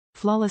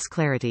Flawless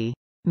clarity.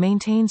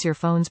 Maintains your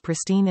phone's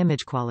pristine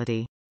image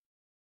quality.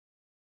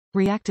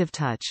 Reactive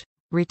touch.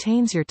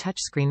 Retains your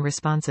touchscreen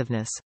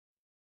responsiveness.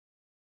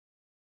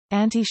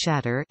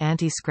 Anti-shatter,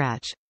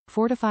 anti-scratch.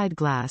 Fortified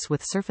glass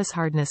with surface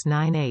hardness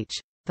 9H,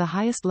 the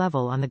highest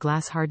level on the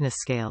glass hardness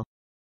scale.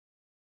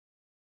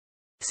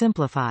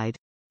 Simplified.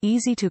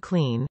 Easy to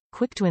clean,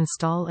 quick to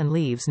install and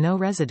leaves no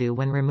residue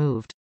when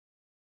removed.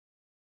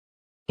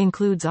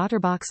 Includes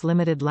OtterBox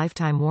limited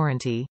lifetime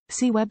warranty.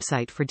 See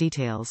website for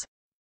details.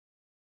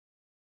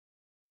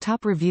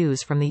 Top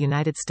reviews from the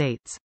United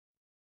States.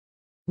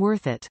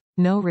 Worth it.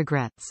 No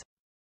regrets.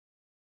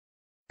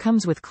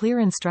 Comes with clear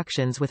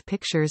instructions with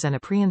pictures and a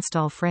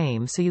pre-install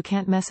frame so you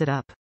can't mess it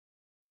up.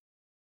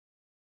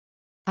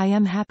 I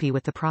am happy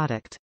with the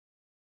product.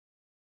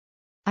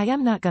 I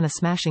am not gonna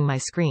smashing my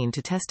screen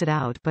to test it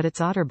out, but it's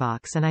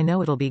OtterBox and I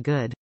know it'll be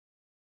good.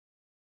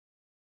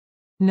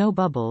 No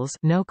bubbles,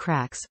 no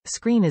cracks,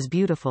 screen is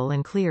beautiful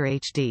and clear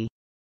HD.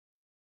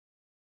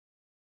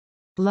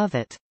 Love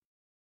it.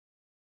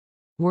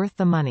 Worth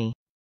the money.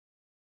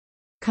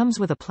 Comes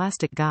with a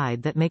plastic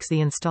guide that makes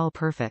the install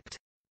perfect.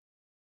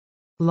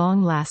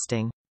 Long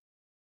lasting.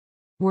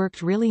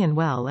 Worked really and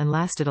well and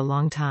lasted a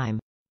long time.